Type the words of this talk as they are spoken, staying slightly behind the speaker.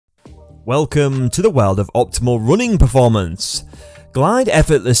Welcome to the world of optimal running performance. Glide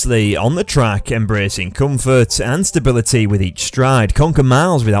effortlessly on the track, embracing comfort and stability with each stride. Conquer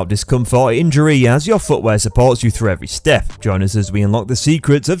miles without discomfort or injury as your footwear supports you through every step. Join us as we unlock the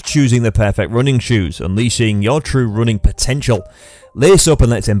secrets of choosing the perfect running shoes, unleashing your true running potential. Lace up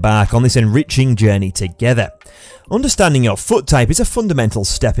and let's embark on this enriching journey together. Understanding your foot type is a fundamental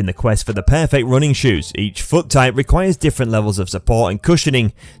step in the quest for the perfect running shoes. Each foot type requires different levels of support and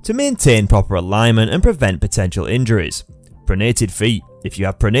cushioning to maintain proper alignment and prevent potential injuries. Pronated feet. If you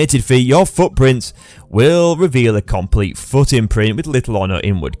have pronated feet, your footprints will reveal a complete foot imprint with little or no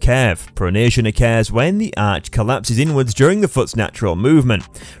inward curve. Pronation occurs when the arch collapses inwards during the foot's natural movement.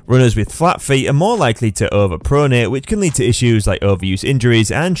 Runners with flat feet are more likely to overpronate, which can lead to issues like overuse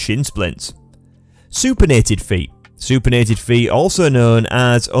injuries and shin splints. Supinated feet. Supinated feet, also known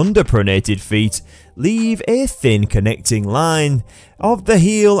as underpronated feet, leave a thin connecting line of the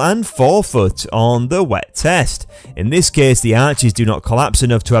heel and forefoot on the wet test. In this case, the arches do not collapse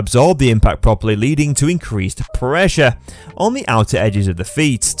enough to absorb the impact properly, leading to increased pressure on the outer edges of the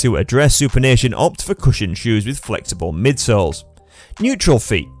feet. To address supination, opt for cushioned shoes with flexible midsoles. Neutral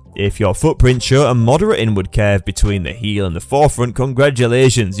feet. If your footprints show a moderate inward curve between the heel and the forefront,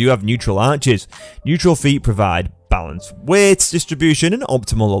 congratulations, you have neutral arches. Neutral feet provide balanced weight distribution and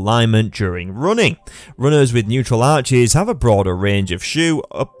optimal alignment during running. Runners with neutral arches have a broader range of shoe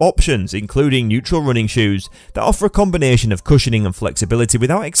options, including neutral running shoes that offer a combination of cushioning and flexibility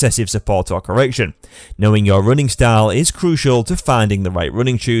without excessive support or correction. Knowing your running style is crucial to finding the right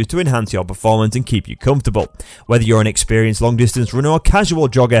running shoes to enhance your performance and keep you comfortable. Whether you're an experienced long-distance runner or casual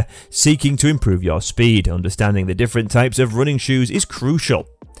jogger seeking to improve your speed, understanding the different types of running shoes is crucial.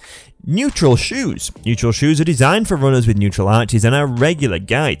 Neutral shoes. Neutral shoes are designed for runners with neutral arches and are regular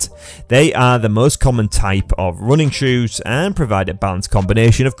gait. They are the most common type of running shoes and provide a balanced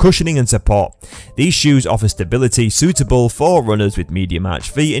combination of cushioning and support. These shoes offer stability suitable for runners with medium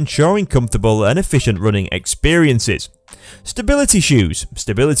arch feet, ensuring comfortable and efficient running experiences. Stability shoes.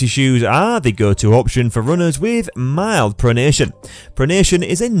 Stability shoes are the go-to option for runners with mild pronation. Pronation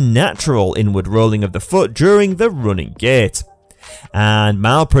is a natural inward rolling of the foot during the running gait, and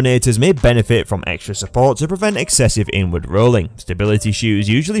malpronators may benefit from extra support to prevent excessive inward rolling. Stability shoes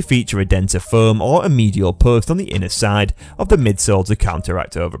usually feature a denser foam or a medial post on the inner side of the midsole to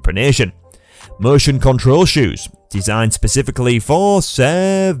counteract overpronation. Motion control shoes. Designed specifically for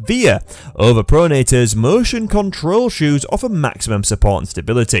severe overpronators, motion control shoes offer maximum support and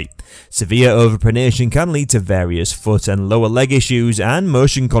stability. Severe overpronation can lead to various foot and lower leg issues, and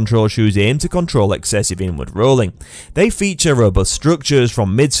motion control shoes aim to control excessive inward rolling. They feature robust structures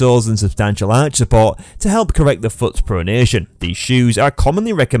from midsoles and substantial arch support to help correct the foot's pronation. These shoes are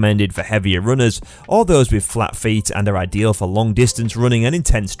commonly recommended for heavier runners or those with flat feet and are ideal for long distance running and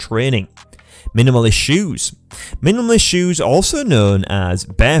intense training. Minimalist shoes. Minimalist shoes, also known as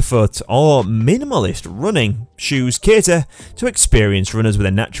barefoot or minimalist running shoes, cater to experienced runners with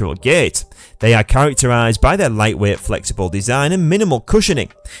a natural gait. They are characterized by their lightweight, flexible design and minimal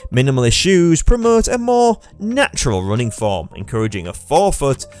cushioning. Minimalist shoes promote a more natural running form, encouraging a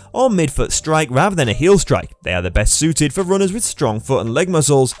forefoot or midfoot strike rather than a heel strike. They are the best suited for runners with strong foot and leg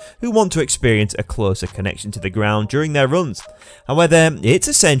muscles who want to experience a closer connection to the ground during their runs. However, it's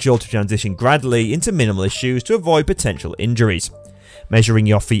essential to transition gradually into minimalist shoes to avoid potential injuries. Measuring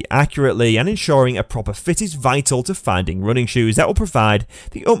your feet accurately and ensuring a proper fit is vital to finding running shoes that will provide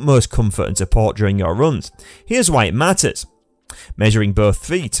the utmost comfort and support during your runs. Here's why it matters. Measuring both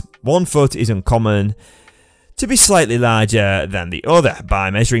feet. One foot is uncommon to be slightly larger than the other.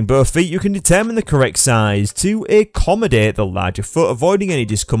 By measuring both feet, you can determine the correct size to accommodate the larger foot, avoiding any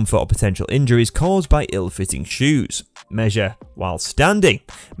discomfort or potential injuries caused by ill-fitting shoes. Measure while standing.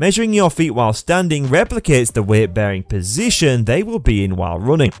 Measuring your feet while standing replicates the weight-bearing position they will be in while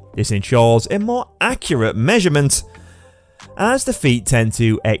running. This ensures a more accurate measurement, as the feet tend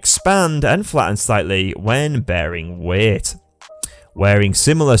to expand and flatten slightly when bearing weight. Wearing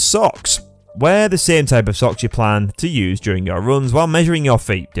similar socks. Wear the same type of socks you plan to use during your runs while measuring your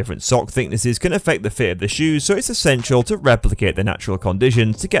feet. Different sock thicknesses can affect the fit of the shoes, so it's essential to replicate the natural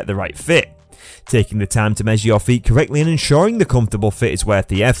conditions to get the right fit. Taking the time to measure your feet correctly and ensuring the comfortable fit is worth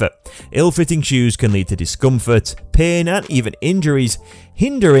the effort. Ill-fitting shoes can lead to discomfort, pain, and even injuries,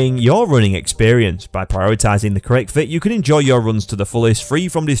 hindering your running experience. By prioritizing the correct fit, you can enjoy your runs to the fullest, free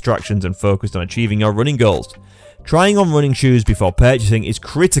from distractions and focused on achieving your running goals. Trying on running shoes before purchasing is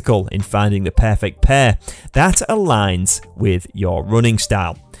critical in finding the perfect pair that aligns with your running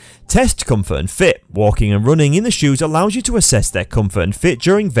style. Test comfort and fit. Walking and running in the shoes allows you to assess their comfort and fit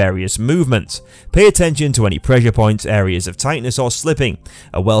during various movements. Pay attention to any pressure points, areas of tightness or slipping.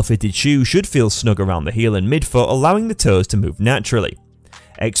 A well-fitted shoe should feel snug around the heel and midfoot, allowing the toes to move naturally.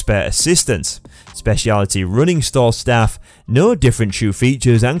 Expert assistance. Specialty running store staff know different shoe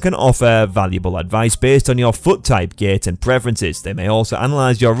features and can offer valuable advice based on your foot type, gait and preferences. They may also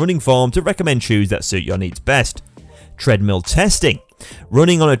analyse your running form to recommend shoes that suit your needs best. Treadmill testing.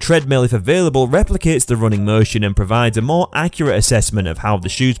 Running on a treadmill, if available, replicates the running motion and provides a more accurate assessment of how the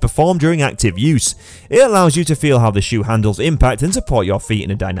shoes perform during active use. It allows you to feel how the shoe handles impact and support your feet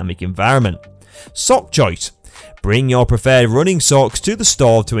in a dynamic environment. Sock choice. Bring your preferred running socks to the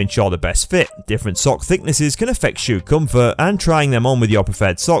store to ensure the best fit. Different sock thicknesses can affect shoe comfort, and trying them on with your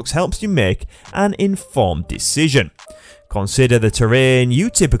preferred socks helps you make an informed decision. Consider the terrain you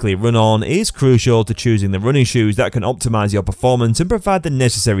typically run on is crucial to choosing the running shoes that can optimize your performance and provide the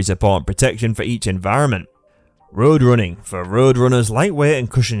necessary support and protection for each environment. Road running. For road runners, lightweight and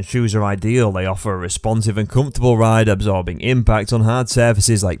cushioned shoes are ideal. They offer a responsive and comfortable ride, absorbing impact on hard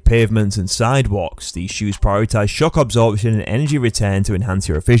surfaces like pavements and sidewalks. These shoes prioritize shock absorption and energy return to enhance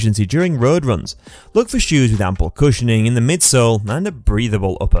your efficiency during road runs. Look for shoes with ample cushioning in the midsole and a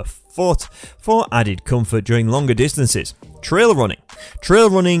breathable upper foot for added comfort during longer distances. Trail running. Trail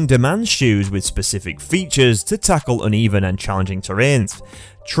running demands shoes with specific features to tackle uneven and challenging terrains.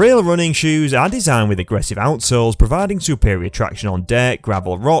 Trail running shoes are designed with aggressive outsoles, providing superior traction on dirt,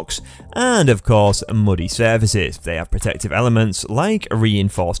 gravel, rocks, and of course muddy surfaces. They have protective elements like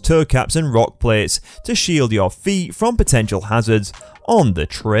reinforced toe caps and rock plates to shield your feet from potential hazards on the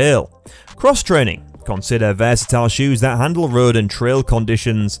trail. Cross training. Consider versatile shoes that handle road and trail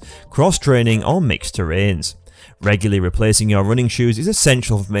conditions, cross-training or mixed terrains. Regularly replacing your running shoes is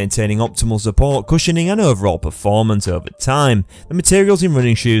essential for maintaining optimal support, cushioning and overall performance over time. The materials in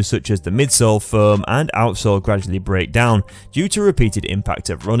running shoes such as the midsole, foam and outsole gradually break down due to repeated impact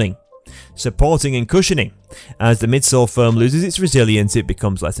of running. Supporting and cushioning. As the midsole foam loses its resilience, it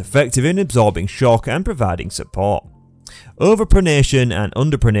becomes less effective in absorbing shock and providing support. Overpronation and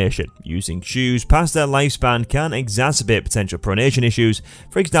underpronation. Using shoes past their lifespan can exacerbate potential pronation issues.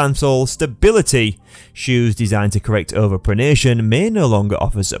 For example, stability. Shoes designed to correct overpronation may no longer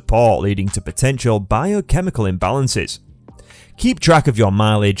offer support, leading to potential biochemical imbalances. Keep track of your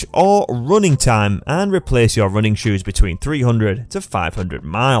mileage or running time and replace your running shoes between 300 to 500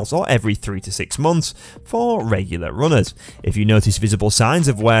 miles or every 3 to 6 months for regular runners. If you notice visible signs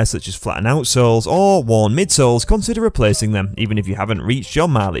of wear such as flattened outsoles or worn midsoles, consider replacing them even if you haven't reached your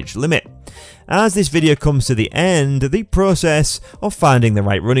mileage limit. As this video comes to the end, the process of finding the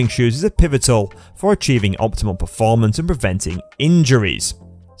right running shoes is pivotal for achieving optimal performance and preventing injuries.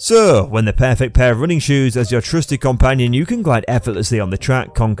 So, when the perfect pair of running shoes as your trusted companion, you can glide effortlessly on the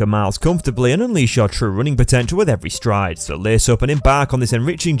track, conquer miles comfortably and unleash your true running potential with every stride. So lace up and embark on this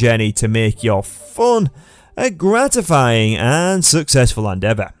enriching journey to make your fun a gratifying and successful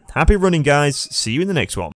endeavour. Happy running guys, see you in the next one.